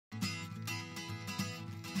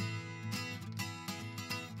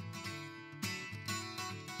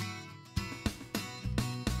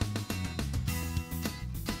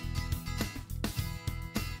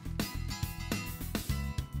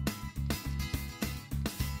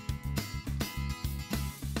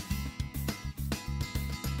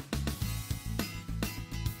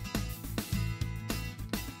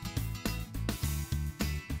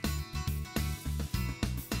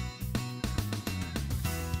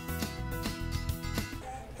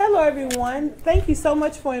Hello everyone. Thank you so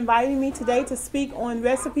much for inviting me today to speak on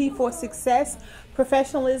Recipe for Success,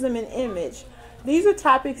 Professionalism, and Image. These are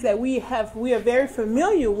topics that we are very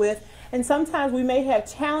familiar with, and sometimes we may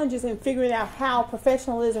have challenges in figuring out how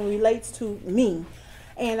professionalism relates to me.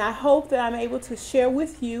 And I hope that I'm able to share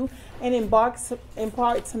with you and impart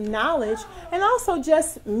some knowledge, and also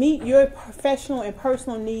just meet your professional and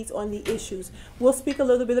personal needs on the issues. We'll speak a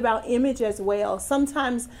little bit about image as well.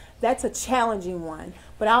 Sometimes that's a challenging one,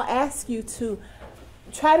 but I'll ask you to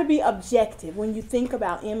try to be objective when you think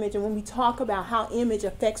about image and when we talk about how image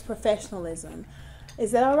affects professionalism.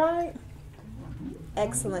 Is that all right?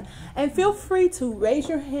 Excellent. And feel free to raise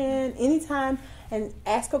your hand anytime and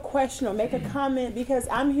ask a question or make a comment, because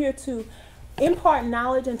I'm here to impart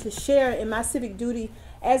knowledge and to share in my civic duty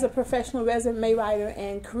as a professional resume writer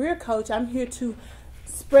and career coach. I'm here to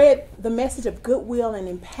spread the message of goodwill and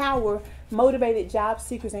empower motivated job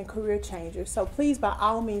seekers and career changers. So please, by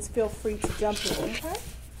all means, feel free to jump in. Okay?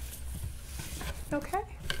 Okay?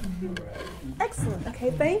 Excellent.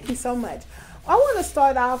 Okay, thank you so much. I want to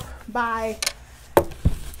start off by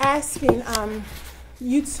asking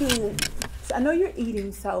you to, I know you're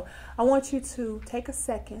eating, so I want you to take a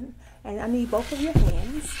second, and I need both of your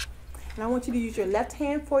hands, and I want you to use your left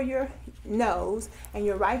hand for your no's and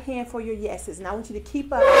your right hand for your yeses, and I want you to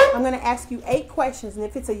keep up. I'm going to ask you 8 questions, and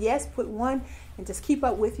if it's a yes, put 1, and just keep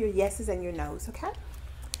up with your yeses and your no's, okay?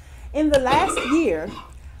 In the last year,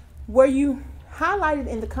 were you highlighted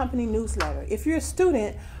in the company newsletter? If you're a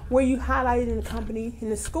student, were you highlighted in the company, in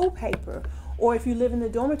the school paper? Or if you live in the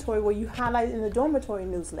dormitory, were you highlighted in the dormitory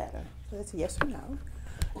newsletter? So that's a yes or no.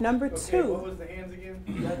 Number 2. What was the hands again?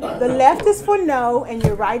 The left is for no and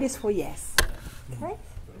your right is for yes. Okay?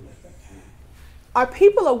 Are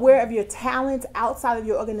people aware of your talents outside of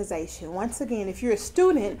your organization? Once again, if you're a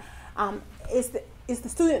student, is the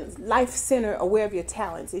Student Life Center aware of your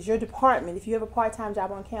talents? Is your department, if you have a part-time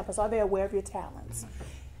job on campus, are they aware of your talents?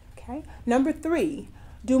 Okay? Number 3.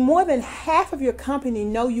 Do more than half of your company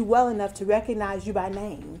know you well enough to recognize you by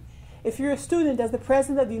name? If you're a student, does the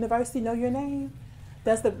president of the university know your name?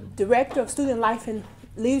 Does the director of student life and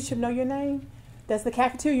leadership know your name? Does the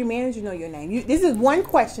cafeteria manager know your name? This is one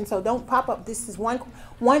question, so don't pop up. This is one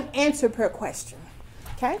answer per question.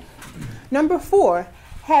 Okay? Number 4,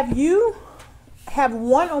 have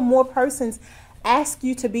one or more persons ask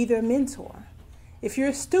you to be their mentor? If you're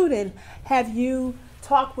a student, have you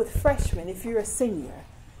talked with freshmen if you're a senior?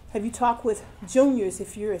 Have you talked with juniors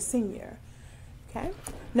if you're a senior? Okay.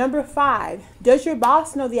 Number 5, does your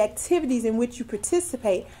boss know the activities in which you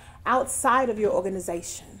participate outside of your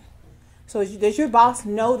organization? So does your boss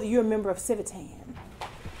know that you're a member of Civitan?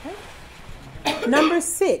 Okay. Number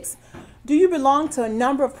 6, do you belong to a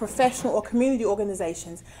number of professional or community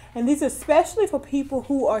organizations? And these are especially for people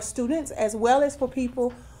who are students as well as for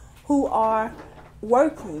people who are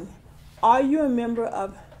working. Are you a member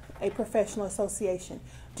of a professional association?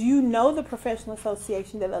 Do you know the professional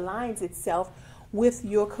association that aligns itself with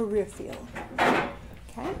your career field?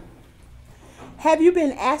 Okay. Have you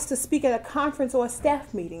been asked to speak at a conference or a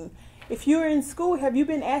staff meeting? If you're in school, have you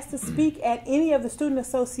been asked to speak at any of the student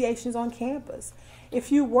associations on campus?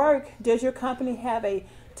 If you work, does your company have a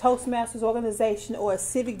Toastmasters organization or a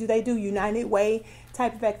civic? Do they do United Way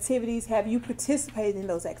type of activities? Have you participated in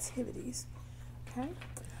those activities? Okay.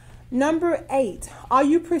 Number 8, are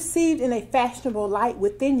you perceived in a fashionable light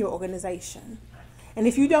within your organization? And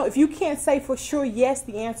if you can't say for sure yes,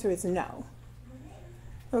 the answer is no.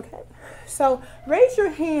 Okay. So raise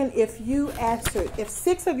your hand if you answered, if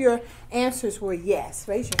 6 of your answers were yes.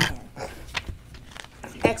 Raise your hand.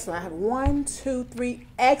 Excellent. I have 1, 2, 3.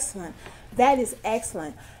 Excellent. That is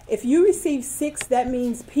excellent. If you receive 6, that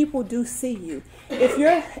means people do see you. If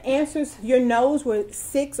your answers, your no's were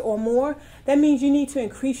 6 or more, that means you need to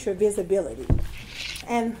increase your visibility.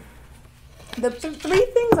 And the 3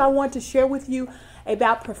 things I want to share with you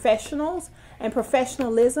about professionals and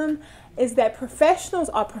professionalism is that professionals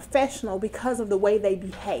are professional because of the way they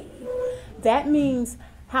behave. That means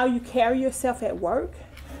how you carry yourself at work.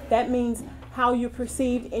 That means how you're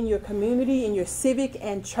perceived in your community, in your civic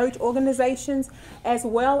and church organizations, as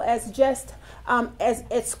well as just as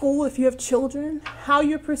at school if you have children, how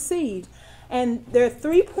you're perceived. And there are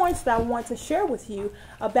 3 points that I want to share with you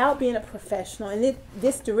about being a professional, and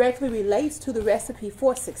this directly relates to the recipe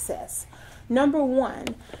for success. Number 1,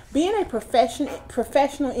 being a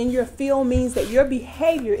professional in your field means that your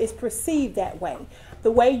behavior is perceived that way.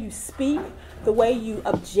 The way you speak, the way you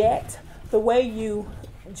object, the way you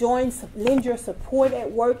lend your support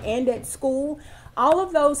at work and at school, all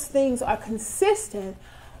of those things are consistent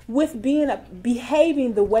with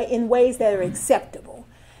behaving in ways that are acceptable.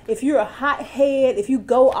 if you're a hothead, if you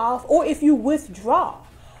go off, or if you withdraw,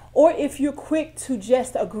 or if you're quick to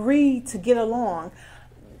just agree to get along,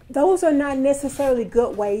 those are not necessarily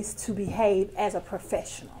good ways to behave as a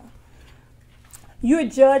professional. You're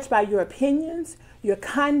judged by your opinions, your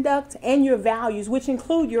conduct, and your values, which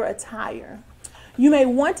include your attire. You may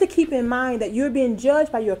want to keep in mind that you're being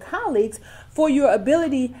judged by your colleagues for your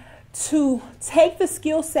ability to take the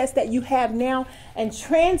skill sets that you have now and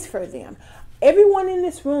transfer them. Everyone in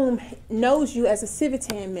this room knows you as a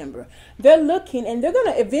Civitan member. They're looking, and they're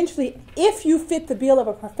going to eventually, if you fit the bill of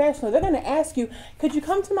a professional, they're going to ask you, could you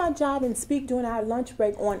come to my job and speak during our lunch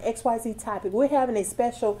break on XYZ topic? We're having a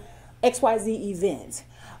special XYZ event.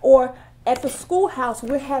 Or at the schoolhouse,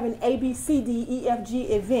 we're having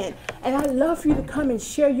ABCDEFG event, and I'd love for you to come and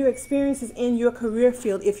share your experiences in your career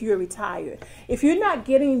field if you're retired. If you're not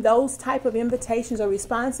getting those type of invitations or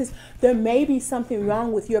responses, there may be something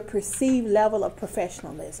wrong with your perceived level of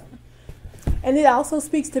professionalism. And it also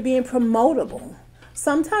speaks to being promotable.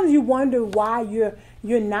 Sometimes you wonder why you're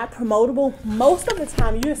not promotable. Most of the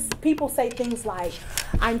time, people say things like,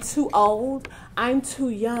 I'm too old, I'm too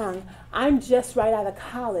young, I'm just right out of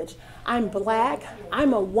college, I'm black,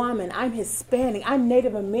 I'm a woman, I'm Hispanic, I'm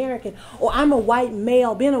Native American, or I'm a white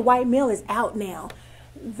male. Being a white male is out now.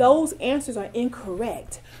 Those answers are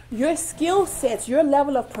incorrect. Your skill sets, your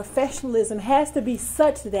level of professionalism has to be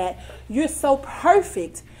such that you're so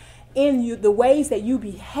perfect in the ways that you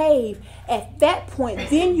behave. At that point,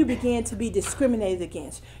 then you begin to be discriminated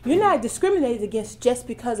against. You're not discriminated against just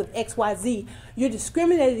because of XYZ. You're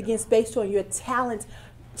discriminated against based on your talent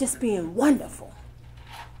just being wonderful.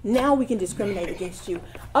 Now we can discriminate against you.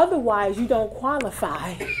 Otherwise, you don't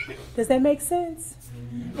qualify. Does that make sense?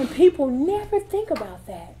 And people never think about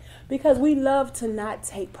that because we love to not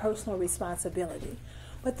take personal responsibility.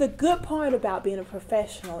 But the good part about being a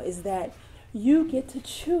professional is that you get to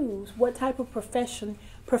choose what type of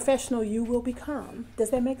professional you will become. Does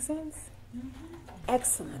that make sense?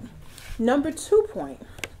 Excellent. Number 2 point.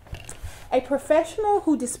 A professional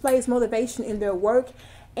who displays motivation in their work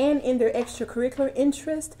and in their extracurricular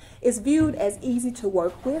interest is viewed as easy to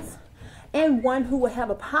work with and one who will have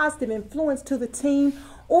a positive influence to the team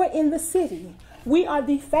or in the city. We are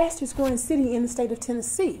the fastest growing city in the state of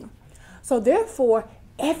Tennessee. So therefore,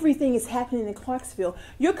 everything is happening in Clarksville.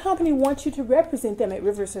 Your company wants you to represent them at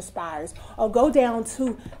Rivers or Spires, or go down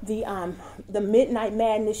to the Midnight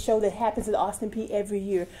Madness show that happens at Austin Peay every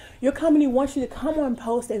year. Your company wants you to come on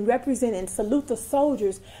post and represent and salute the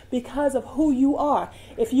soldiers because of who you are.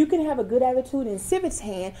 If you can have a good attitude in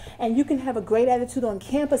Civitan and you can have a great attitude on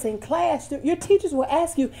campus and class, your teachers will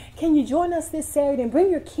ask you, can you join us this Saturday and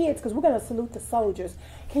bring your kids because we're going to salute the soldiers?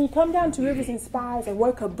 Can you come down to Rivers and Spires and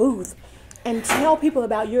work a booth and tell people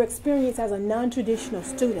about your experience as a non-traditional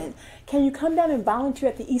student? Can you come down and volunteer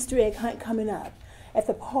at the Easter egg hunt coming up at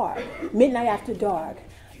the park, midnight after dark?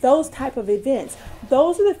 Those type of events.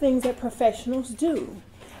 Those are the things that professionals do.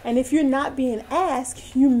 And if you're not being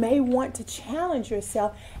asked, you may want to challenge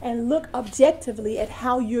yourself and look objectively at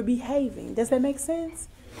how you're behaving. Does that make sense?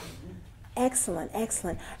 Excellent,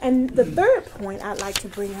 excellent. And the third point I'd like to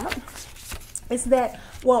bring up is that,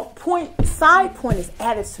 side point is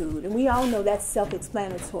attitude, and we all know that's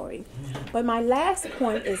self-explanatory. But my last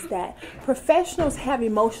point is that professionals have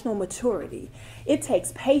emotional maturity. It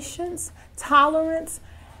takes patience, tolerance,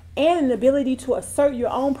 and an ability to assert your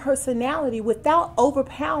own personality without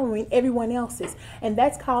overpowering everyone else's. And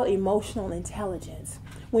that's called emotional intelligence.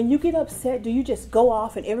 When you get upset, do you just go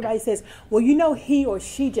off and everybody says, well, you know, he or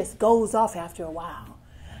she just goes off after a while?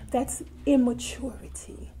 That's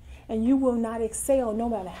immaturity. And you will not excel no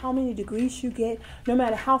matter how many degrees you get, no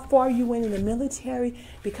matter how far you went in the military.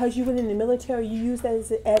 Because you went in the military, you use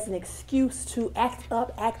that as an excuse to act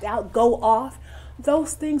up, act out, go off.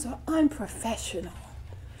 Those things are unprofessional.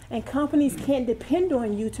 And companies can't depend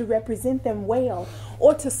on you to represent them well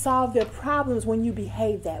or to solve their problems when you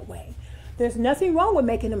behave that way. There's nothing wrong with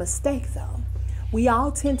making a mistake, though. We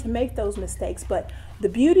all tend to make those mistakes, but the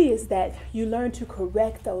beauty is that you learn to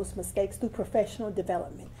correct those mistakes through professional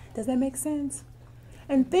development. Does that make sense?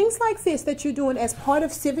 And things like this that you're doing as part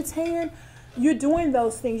of Civitan, you're doing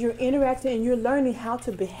those things. You're interacting and you're learning how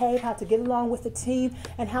to behave, how to get along with the team,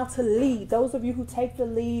 and how to lead. Those of you who take the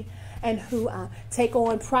lead and who take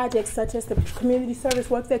on projects such as the community service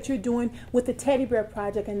work that you're doing with the Teddy Bear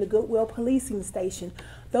Project and the Goodwill Policing Station,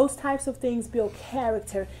 those types of things build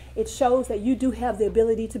character. It shows that you do have the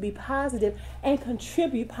ability to be positive and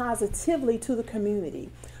contribute positively to the community.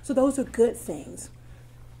 So those are good things.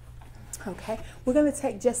 Okay, we're going to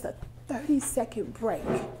take just a 30-second break.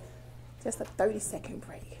 Just a 30-second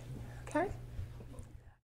break. Okay?